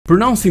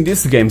Pronouncing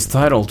this game's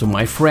title to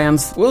my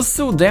friends was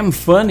so damn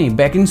funny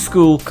back in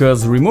school,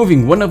 cause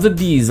removing one of the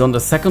D's on the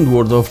second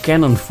word of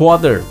canon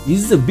Fodder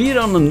is a bit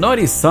on the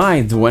naughty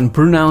side when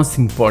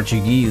pronouncing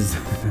Portuguese.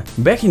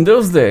 Back in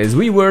those days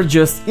we were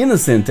just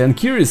innocent and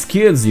curious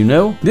kids, you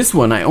know? This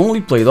one I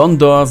only played on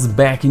DOS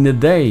back in the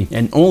day,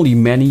 and only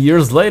many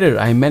years later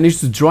I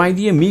managed to try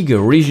the Amiga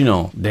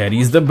original. That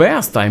is the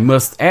best, I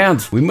must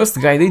add. We must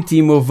guide a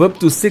team of up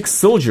to 6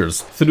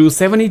 soldiers through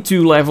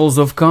 72 levels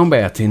of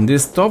combat in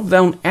this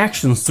top-down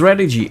action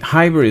strategy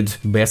hybrid,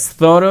 best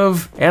thought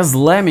of as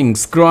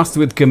Lemmings crossed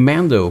with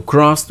Commando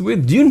crossed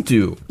with Dune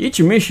 2.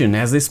 Each mission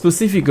has a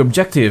specific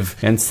objective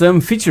and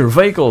some feature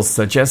vehicles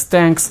such as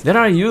tanks that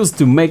are used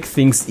to make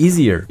things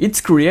easier.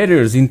 Its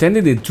creators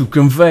intended it to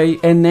convey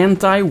an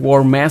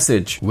anti-war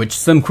message, which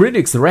some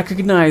critics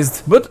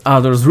recognized but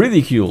others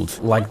ridiculed,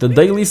 like the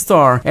Daily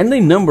Star and a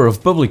number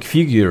of public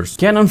figures.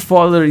 Canon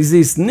Fodder is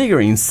a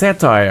sniggering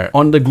satire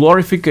on the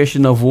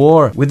glorification of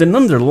war with an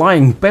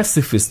underlying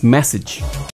pacifist message.